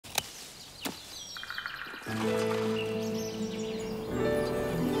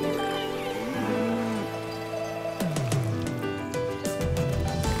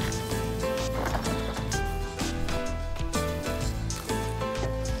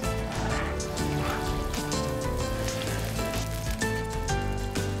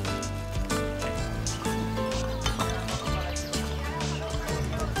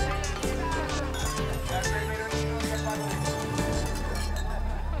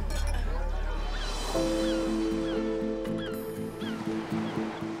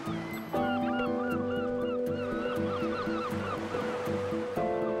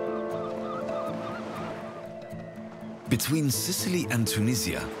Between Sicily and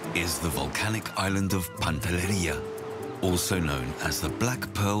Tunisia is the volcanic island of Pantelleria, also known as the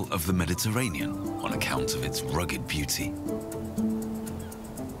Black Pearl of the Mediterranean on account of its rugged beauty.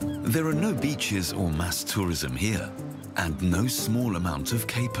 There are no beaches or mass tourism here, and no small amount of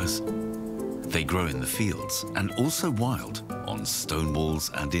capers. They grow in the fields and also wild on stone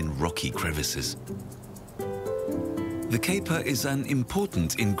walls and in rocky crevices. The caper is an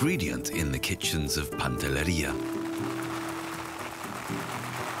important ingredient in the kitchens of Pantelleria.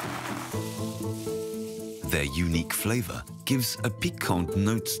 Their unique flavor gives a piquant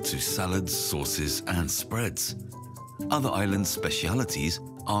note to salads, sauces, and spreads. Other island specialities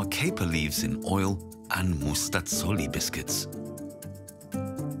are caper leaves in oil and mustazzoli biscuits.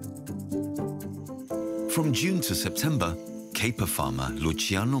 From June to September, caper farmer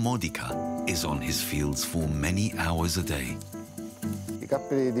Luciano Modica is on his fields for many hours a day. I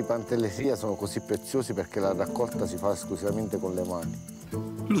capperi di Pantelleria sono così preziosi perché la raccolta si fa esclusivamente con le mani.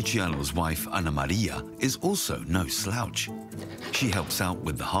 Luciano's wife, Anna Maria, is also no slouch. She helps out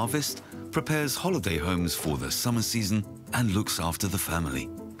with the harvest, prepares holiday homes for the summer season, and looks after the family.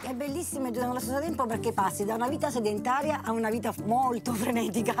 È bellissimo e allo stesso tempo perché passi da una vita sedentaria a una vita molto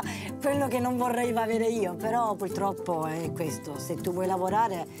frenetica, quello che non vorrei avere io, però purtroppo è questo, se tu vuoi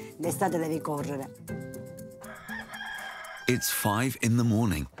lavorare d'estate devi correre. It's 5 in the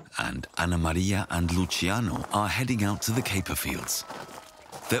morning, and Anna Maria and Luciano are heading out to the caper fields.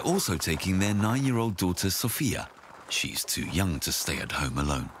 They're also taking their 9-year-old daughter, Sofia. She's too young to stay at home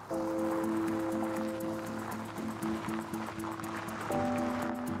alone.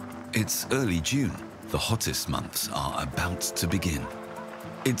 It's early June. The hottest months are about to begin.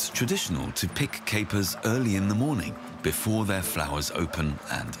 It's traditional to pick capers early in the morning before their flowers open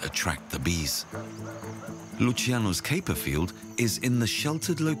and attract the bees. Luciano's caper field is in the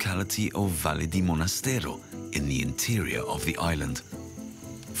sheltered locality of Valle di Monastero in the interior of the island.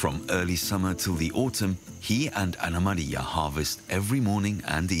 From early summer till the autumn, he and Anna Maria harvest every morning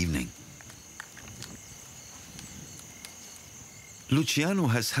and evening. Luciano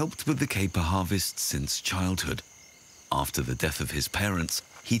has helped with the caper harvest since childhood. After the death of his parents,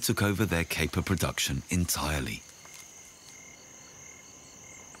 he took over their caper production entirely.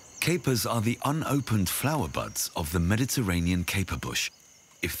 Capers are the unopened flower buds of the Mediterranean caper bush.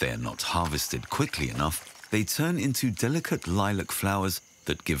 If they are not harvested quickly enough, they turn into delicate lilac flowers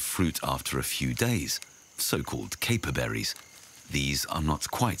that give fruit after a few days, so-called caper berries. These are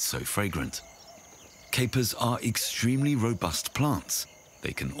not quite so fragrant. Capers are extremely robust plants.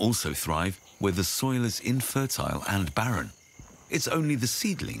 They can also thrive where the soil is infertile and barren. It's only the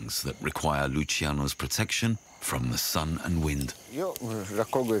seedlings that require Luciano's protection from the sun and wind. Io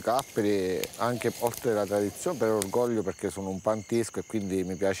raccolgo I capperi anche oltre la tradizione per orgoglio perché sono un pantesco e quindi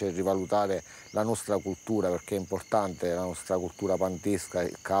mi piace rivalutare la nostra cultura perché è importante la nostra cultura pantesca,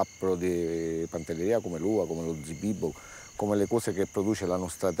 il cappero di Pantelleria come l'uva, come lo zibibbo, come le cose che produce la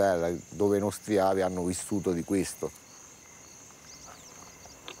nostra terra dove i nostri avi hanno vissuto di questo.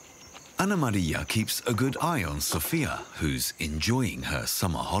 Anna Maria keeps a good eye on Sofia, who's enjoying her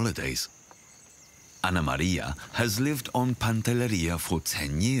summer holidays. Anna Maria has lived on Pantelleria for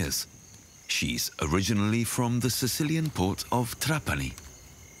 10 years. She's originally from the Sicilian port of Trapani.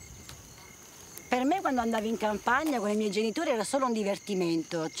 Per me quando andavo in campagna con i miei genitori era solo un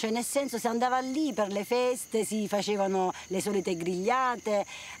divertimento, cioè nel senso si andava lì per le feste, si facevano le solite grigliate.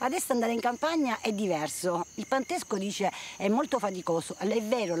 Adesso andare in campagna è diverso. Il pantesco dice è molto faticoso, è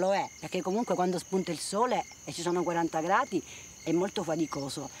vero, lo è, perché comunque quando spunta il sole e ci sono 40 gradi è molto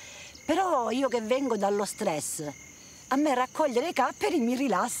faticoso. Però io che vengo dallo stress, a me raccogliere i capperi mi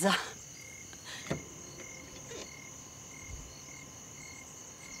rilassa.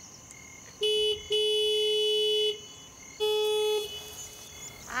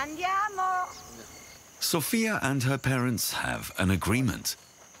 Andiamo! Sofia and her parents have an agreement.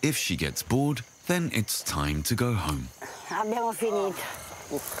 If she gets bored, then it's time to go home. Abbiamo finito.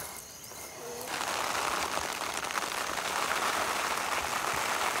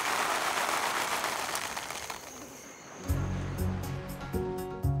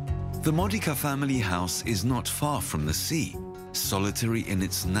 The Modica family house is not far from the sea, solitary in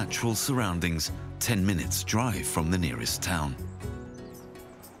its natural surroundings, 10 minutes drive from the nearest town.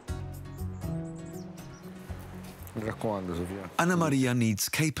 Mi raccomando, Sofia. Anna Maria needs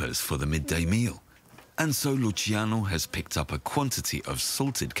capers for the midday meal, and so Luciano has picked up a quantity of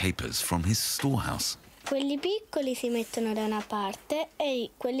salted capers from his storehouse. Quelli piccoli si mettono da una parte e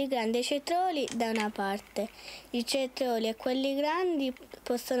quelli grandi e i cetrioli da una parte. I cetrioli e quelli grandi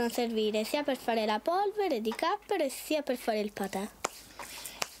possono servire sia per fare la polvere di cappero sia per fare il patè.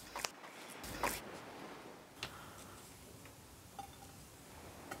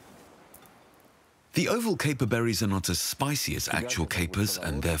 The oval caper berries are not as spicy as actual capers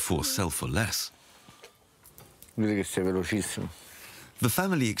and therefore sell for less. Vedi che sei velocissimo. The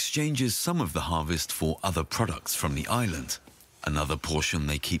family exchanges some of the harvest for other products from the island. Another portion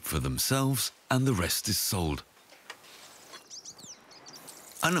they keep for themselves, and the rest is sold.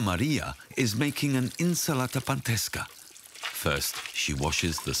 Anna Maria is making an insalata pantesca. First, she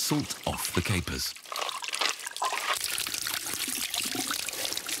washes the salt off the capers.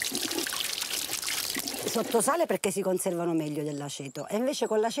 Sottosale perché si conservano meglio dell'aceto e invece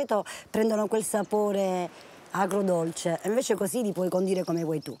con l'aceto prendono quel sapore agrodolce e invece così li puoi condire come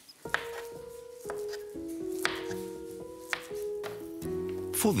vuoi tu.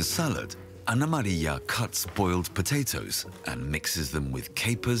 For the salad, Anna Maria cuts boiled potatoes and mixes them with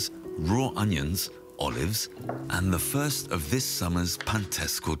capers, raw onions, olives, and the first of this summer's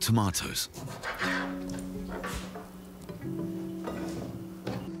Pantesco tomatoes.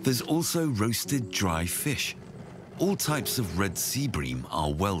 There's also roasted dry fish. All types of red sea bream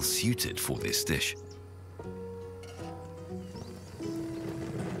are well suited for this dish.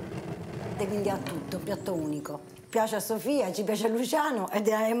 E quindi ha tutto, piatto unico. Piace a Sofia, ci piace a Luciano ed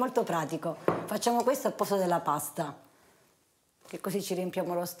è molto pratico. Facciamo questo al posto della pasta, che così ci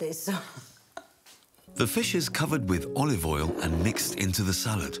riempiamo lo stesso. The fish is covered with olive oil and mixed into the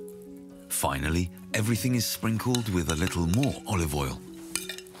salad. Finally, everything is sprinkled with a little more olive oil.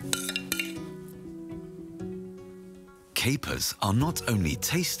 Capers are not only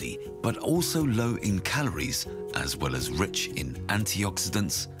tasty, but also low in calories, as well as rich in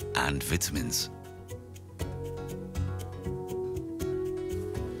antioxidants and vitamins.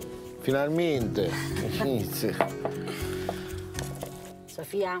 Finalmente, inizia.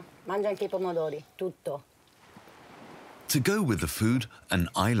 Sofia, mangia anche i pomodori, tutto. To go with the food, an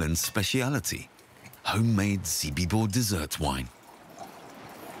island speciality, homemade Zibibor dessert wine.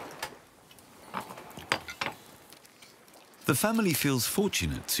 The family feels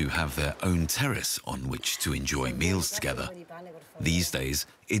fortunate to have their own terrace on which to enjoy meals together. These days,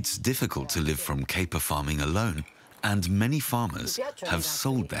 it's difficult to live from caper farming alone, and many farmers have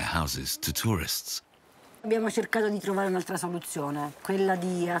sold their houses to tourists. Abbiamo cercato di trovare un'altra soluzione, quella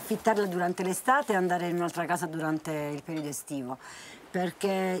di affittarla durante l'estate e andare in un'altra casa durante il periodo estivo.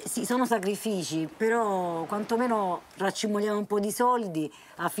 Perché sì, sono sacrifici, però quantomeno raccimoliamo un po' di soldi,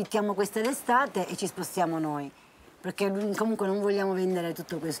 affittiamo questa l'estate e ci spostiamo noi. Perché comunque non vogliamo vendere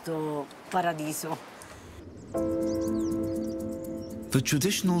tutto questo paradiso. The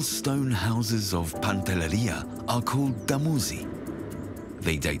traditional stone houses of Pantelleria are called damusi.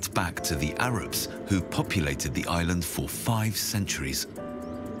 They date back to the Arabs who populated the island for 5 centuries.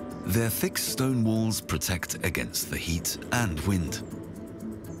 Their thick stone walls protect against the heat and wind.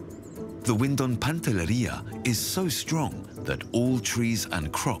 The wind on Pantelleria is so strong that all trees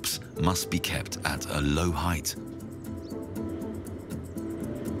and crops must be kept at a low height.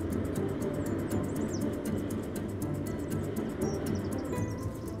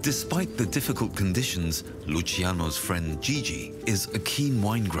 Despite the difficult conditions, Luciano's friend Gigi is a keen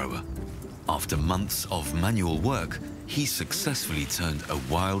wine grower. After months of manual work, he successfully turned a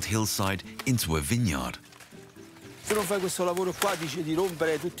wild hillside into a vineyard. Se non fai questo lavoro qua, dici di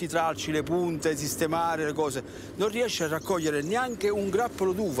rompere tutti i tralci, le punte, sistemare le cose, non riesci a raccogliere neanche un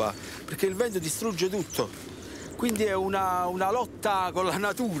grappolo d'uva, perché il vento distrugge tutto. Quindi è una lotta con la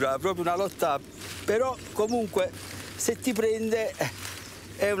natura, proprio una lotta, però comunque se ti prende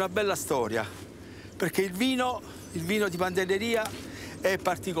è una bella storia, perché il vino di Pantelleria è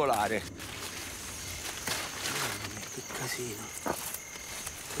particolare. Che casino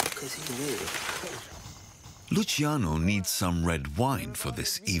vero. Luciano needs some red wine for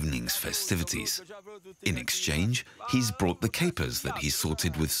this evening's festivities. In exchange, he's brought the capers that he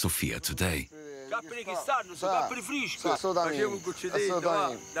sorted with Sofia today. Capperi che stanno, sono capperi freschi. Facciamo un goccetino,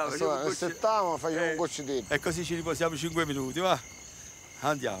 va. Assettiamo, facciamo un goccetino. E così ci riposiamo 5 minuti, va.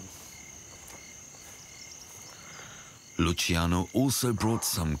 Andiamo. Luciano also brought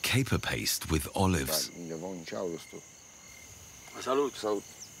some caper paste with olives. Salute.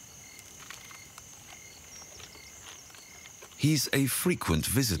 He's a frequent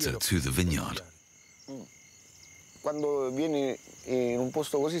visitor to the vineyard. Quando vieni in un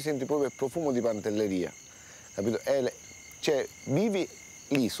posto così senti proprio il profumo di Pantelleria, capito? Cioè, vivi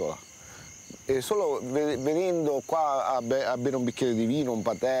l'isola. E solo venendo qua a bere un bicchiere di vino, un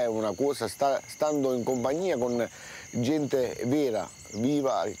patè, una cosa, stando in compagnia con gente vera,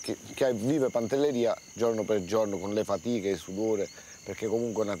 viva, che vive Pantelleria giorno per giorno, con le fatiche, il sudore, perché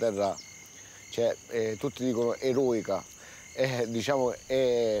comunque è una terra, cioè, tutti dicono eroica, diciamo,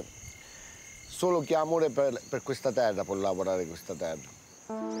 solo chi ha amore per questa terra può lavorare questa terra.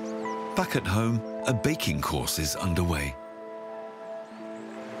 Back at home, a baking course is underway.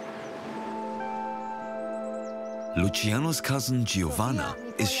 Luciano's cousin Giovanna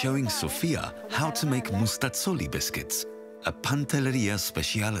is showing Sofia how to make mustazzoli biscuits, a Pantelleria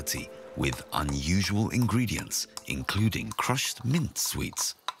speciality with unusual ingredients, including crushed mint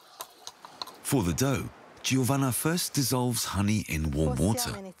sweets. For the dough, Giovanna first dissolves honey in warm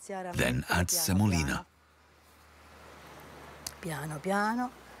water, then adds semolina. Piano piano,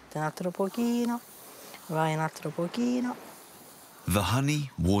 un altro pochino, vai un altro pochino. The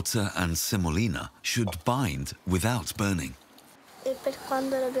honey, water and semolina should bind without burning. E per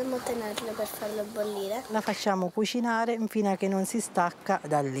quando dobbiamo tenerlo per farlo bollire? La facciamo cucinare fino a che non si stacca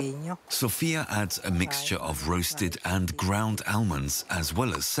dal legno. Sofia adds a mixture of roasted and ground almonds as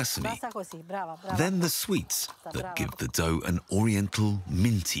well as sesame. Basta così, brava, brava. Then the sweets that give the dough an oriental,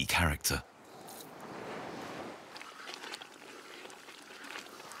 minty character.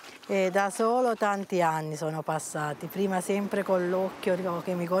 E da solo tanti anni sono passati, prima sempre con l'occhio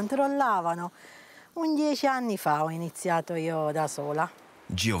che mi controllavano. 10 anni fa ho iniziato io da sola.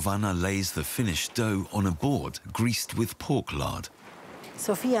 Giovanna lays the finished dough on a board greased with pork lard.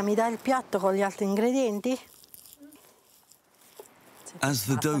 Sofia, mi dà il piatto con gli altri ingredienti? As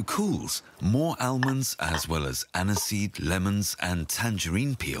the dough cools, more almonds as well as aniseed, lemons and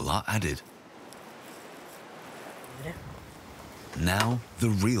tangerine peel are added. Now the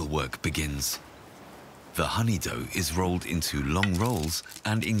real work begins. The honey dough is rolled into long rolls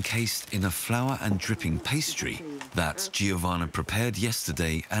and encased in a flour and dripping pastry that Giovanna prepared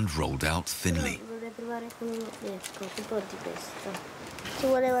yesterday and rolled out thinly. Ci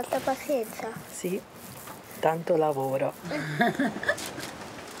vuole molta pazienza. Sì, tanto lavoro.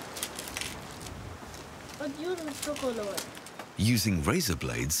 Ognuno il suo colore. Using razor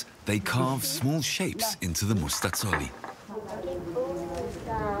blades, they carve small shapes into the mustazzoli.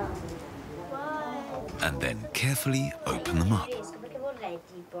 And then carefully open them up.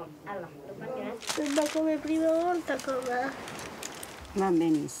 Sembra come prima volta com'è. Va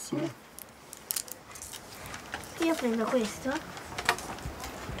benissimo. Io prendo questo.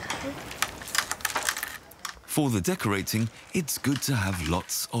 For the decorating, it's good to have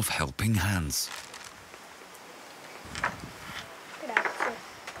lots of helping hands.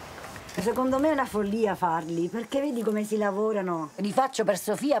 Secondo me è una follia farli, perché vedi come si lavorano. Li faccio per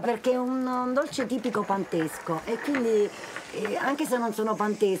Sofia perché è un dolce tipico pantesco e quindi anche se non sono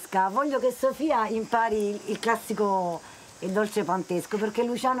pantesca voglio che Sofia impari il classico e dolce pantesco perché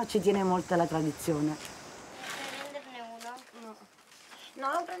Luciano ci tiene molto alla tradizione. Vuoi prenderne uno? No.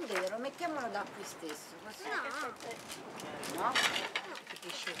 No, lo prendere, lo mettiamolo da qui stesso. No?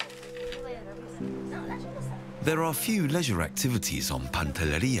 There are few leisure activities on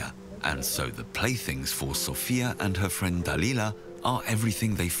Pantelleria, and so the playthings for Sofia and her friend Dalila are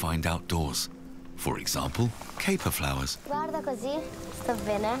everything they find outdoors. For example, caper flowers. Guarda così, sta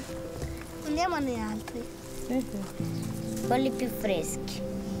bene? Andiamone altri. Quelli più freschi.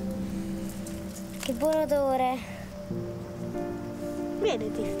 Che buon odore.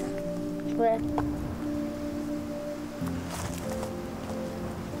 Bene ti sta.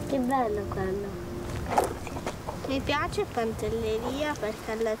 Che bello quello. Mi piace Pantelleria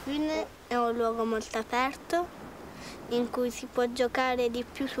perché alla fine è un luogo molto aperto in cui si può giocare di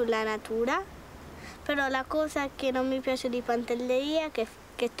più sulla natura, però la cosa che non mi piace di Pantelleria è che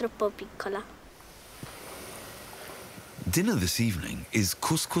è troppo piccola. Dinner this evening is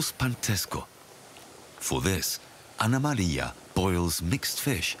couscous pantesco. For this, Anna Maria boils mixed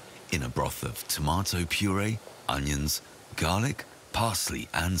fish in a broth of tomato puree, onions, garlic, parsley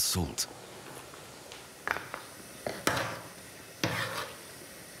and salt.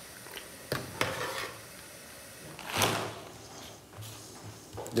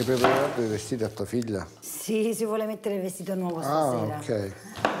 Hai preparato i vestiti a tua figlia? Sì, si vuole mettere il vestito nuovo stasera. Ah, ok.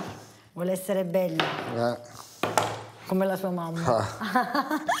 Vuole essere bella. Come la sua mamma.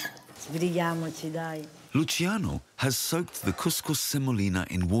 Sbrighiamoci, dai. Luciano has soaked the couscous semolina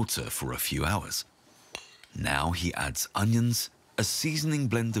in water for a few hours. Now he adds onions, a seasoning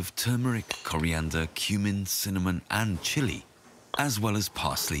blend of turmeric, coriander, cumin, cinnamon and chili, as well as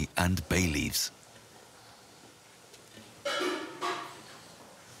parsley and bay leaves.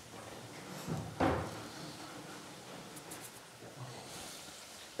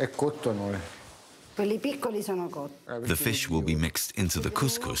 È cotto noi. Quelli piccoli sono cotti. The fish will be mixed into the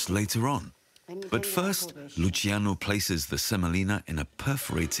couscous later on. But first, Luciano places the semolina in a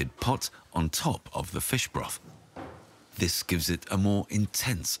perforated pot on top of the fish broth. This gives it a more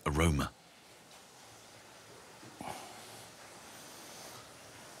intense aroma.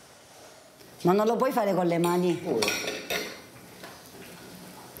 Ma non lo puoi fare con le mani?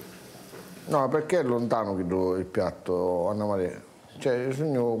 No, perché è lontano il piatto, Anna Maria. Cioè,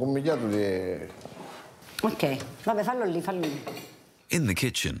 sogno commigliato di... Ok, vabbè, fallo lì, fallo lì. In the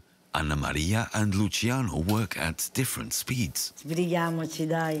kitchen, Anna Maria and Luciano work at different speeds. Sbrighiamoci,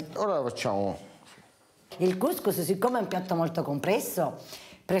 dai. Ora facciamo... Il couscous, siccome è un piatto molto compresso,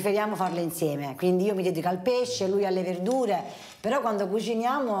 preferiamo farlo insieme. Quindi io mi dedico al pesce, lui alle verdure, però quando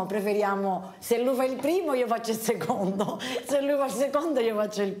cuciniamo preferiamo, se lui fa il primo io faccio il secondo, se lui fa il secondo io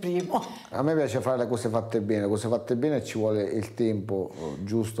faccio il primo. A me piace fare le cose fatte bene ci vuole il tempo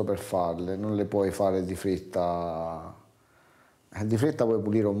giusto per farle, non le puoi fare di fretta. Di fretta puoi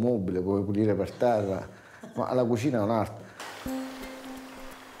pulire un mobile, puoi pulire per terra, ma la cucina è un'arte.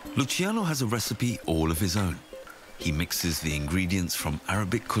 Luciano has a recipe all of his own. He mixes the ingredients from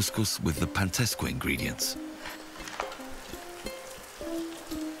Arabic couscous with the pantesco ingredients.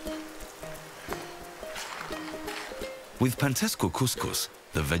 With pantesco couscous,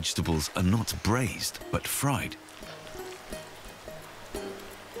 the vegetables are not braised, but fried.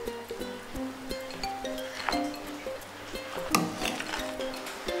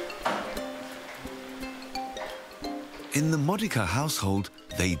 In the Modica household,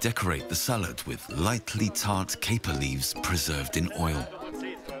 they decorate the salad with lightly tart caper leaves preserved in oil.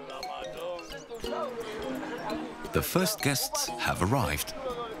 The first guests have arrived.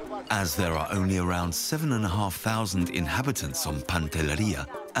 As there are only around 7,500 inhabitants on Pantelleria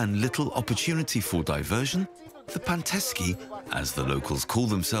and little opportunity for diversion, the panteschi, as the locals call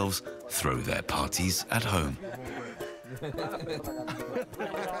themselves, throw their parties at home.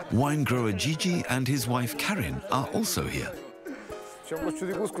 Wine grower Gigi and his wife Karin are also here. C'è un goccio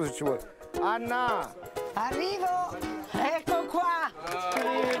di couscous ci vuole. Anna! Arrivo! Ecco qua!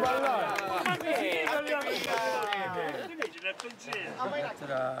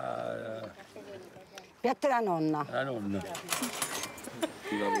 Piatto della nonna. La nonna.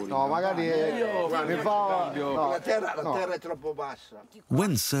 No, magari mi fa... No, la terra è troppo bassa.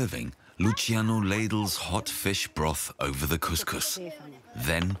 When serving, Luciano ladles hot fish broth over the couscous.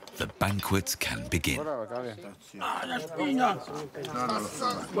 Then the banquet can begin.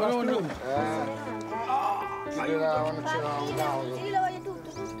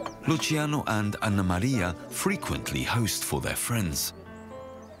 Luciano and Anna Maria frequently host for their friends.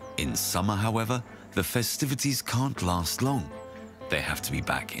 In summer, however, the festivities can't last long. They have to be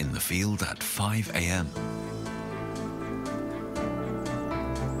back in the field at 5 a.m.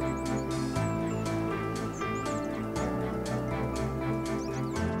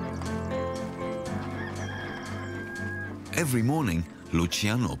 Every morning,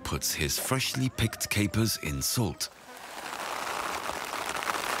 Luciano puts his freshly picked capers in salt.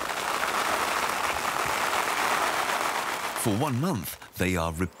 For 1 month, they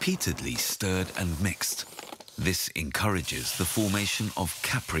are repeatedly stirred and mixed. This encourages the formation of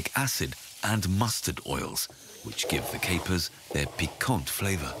capperic acid and mustard oils, which give the capers their piquant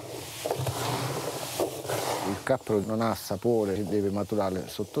flavor. Il cappero non ha sapore, deve maturare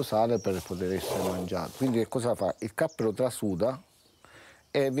sotto sale per poter essere mangiato. Quindi che cosa fa? Il cappero trasuda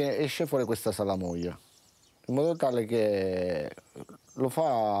e esce fuori questa salamoia, in modo tale che lo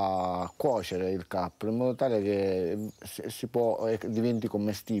fa cuocere il cappero, in modo tale che diventi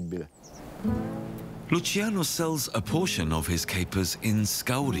commestibile. Luciano sells a portion of his capers in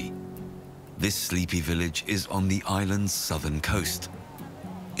Scauri. This sleepy village is on the island's southern coast.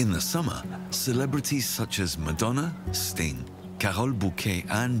 In the summer, celebrities such as Madonna, Sting, Carole Bouquet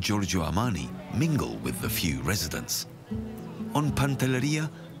and Giorgio Armani mingle with the few residents. On Pantelleria,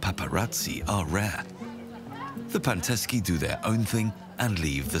 paparazzi are rare. The Panteschi do their own thing and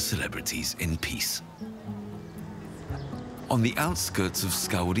leave the celebrities in peace. On the outskirts of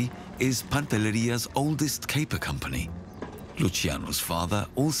Scauri is Pantelleria's oldest caper company. Luciano's father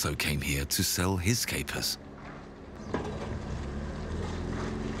also came here to sell his capers.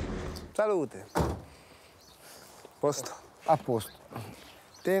 Salute. Posto? A posto.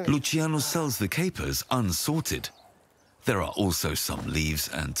 Luciano sells the capers unsorted. There are also some leaves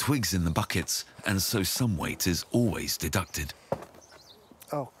and twigs in the buckets, and so some weight is always deducted.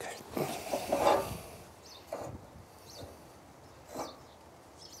 Ok.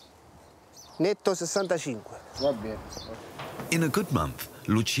 Netto 65. Va bene. In a good month,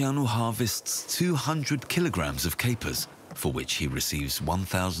 Luciano harvests 200 kilograms of capers, for which he receives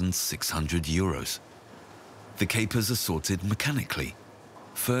 1,600 euros. The capers are sorted mechanically.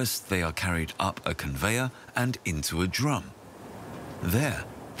 First, they are carried up a conveyor and into a drum. There,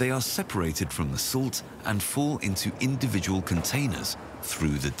 they are separated from the salt and fall into individual containers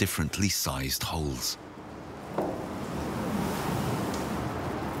through the differently sized holes.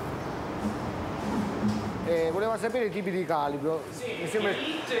 Voleva sapere i tipi di calibro. Sì,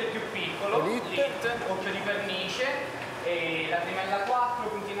 l'elite è il più piccolo, elite, occhio di pernice, e la trimella 4,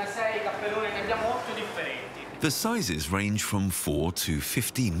 puntina 6, capperone, ne abbiamo 8 differenti. The sizes range from 4 to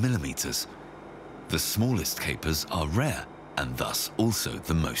 15 millimeters. The smallest capers are rare and thus also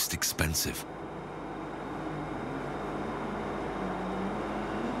the most expensive.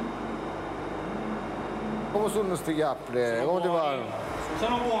 Come sono sti capperi? Come ti vanno?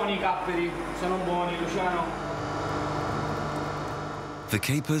 Sono buoni i capperi, sono buoni, Luciano. The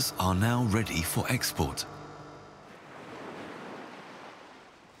capers are now ready for export.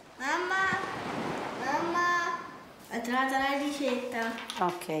 Mamma, mamma, ho trovato la ricetta.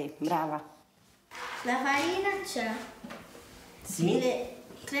 Ok, brava. La farina c'è. Sì. Le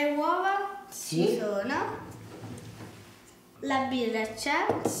 3 uova Sì. ci sono. La birra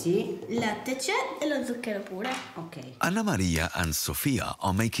c'è. Sì. Il latte c'è e lo zucchero pure. Ok. Anna Maria and Sofia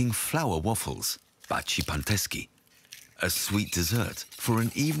are making flour waffles, baci panteschi, a sweet dessert for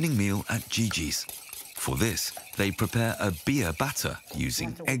an evening meal at Gigi's. For this, they prepare a beer batter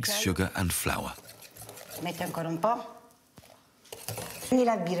using eggs, sugar and flour. Metti ancora un po'. Prendi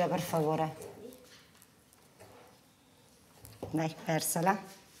la birra, per favore. Dai,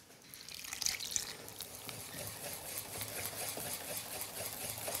 versala.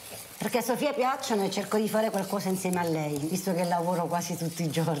 Perché a Sofia piacciono e cerco di fare qualcosa insieme a lei, visto che lavoro quasi tutti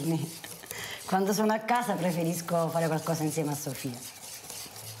i giorni. Quando sono a casa preferisco fare qualcosa insieme a Sofia.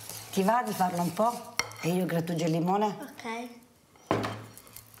 Ti va di farlo un po'? E io grattugio il limone? Ok.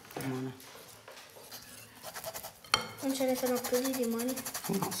 Limone. Non ce ne sono più di limoni?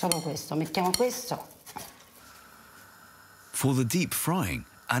 No, solo questo. Mettiamo questo. For the deep frying,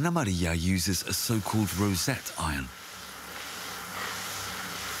 Anna Maria uses a so-called rosette iron.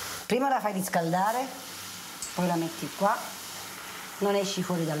 Prima la fai riscaldare, poi la metti qua, non esci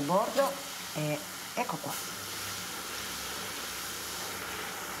fuori dal bordo e ecco qua.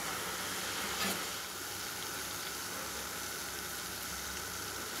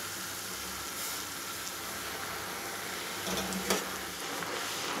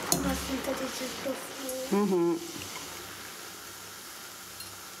 Ma sentite il profumo.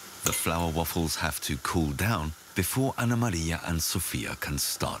 The flour waffles have to cool down before Anna Maria and Sofia can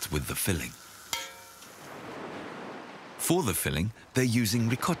start with the filling. For the filling, they're using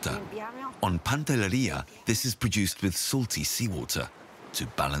ricotta. On Pantelleria, this is produced with salty seawater. To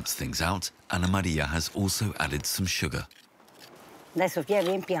balance things out, Anna Maria has also added some sugar. Dai Sofia,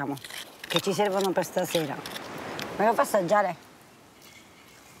 riempiamo, che ci servono per stasera. Me lo fa assaggiare?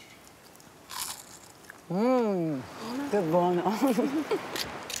 Che buono.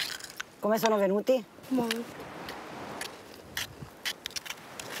 Come sono venuti? Buono.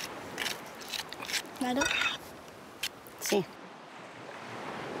 Vado? Sì.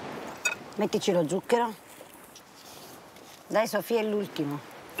 Mettici lo zucchero. Dai Sofia, è l'ultimo.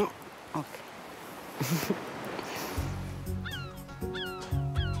 Ok.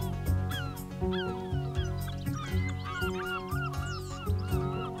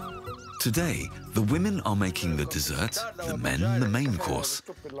 Today, the women are making the dessert, the men the main course.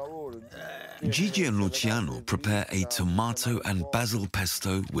 Gigi and Luciano prepare a tomato and basil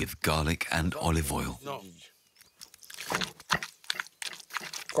pesto with garlic and olive oil.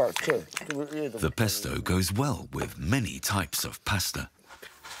 The pesto goes well with many types of pasta.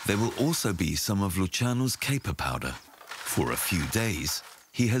 There will also be some of Luciano's caper powder. For a few days,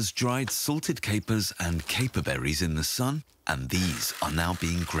 he has dried salted capers and caper berries in the sun, and these are now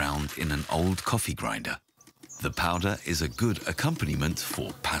being ground in an old coffee grinder. The powder is a good accompaniment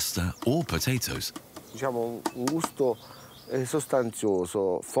for pasta or potatoes. Diciamo un gusto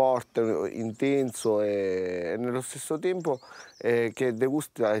sostanzioso, forte, intenso e nello stesso tempo che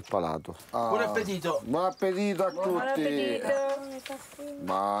degusta il palato. Buon appetito! Buon appetito a tutti! Buon appetito!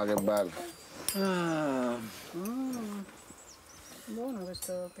 Ma che bello! Buono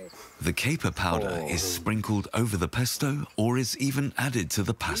questo pesto. The caper powder is sprinkled over the pesto or is even added to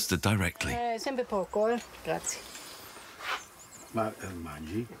the pasta directly. Sempre poco, grazie. Ma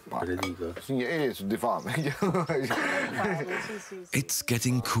mangi? Predico. Sì, sono di fame. It's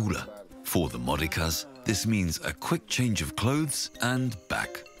getting cooler. For the Modicas, this means a quick change of clothes and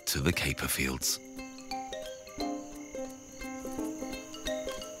back to the caper fields.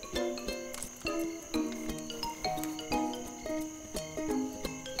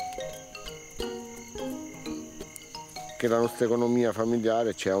 Che la nostra economia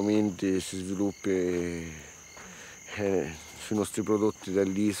familiare aumenti, si sviluppi sui nostri prodotti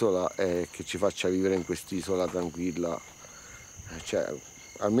dell'isola e che ci faccia vivere in quest'isola tranquilla.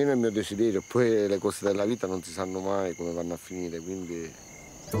 Almeno è il mio desiderio, poi le cose della vita non si sanno mai come vanno a finire, quindi...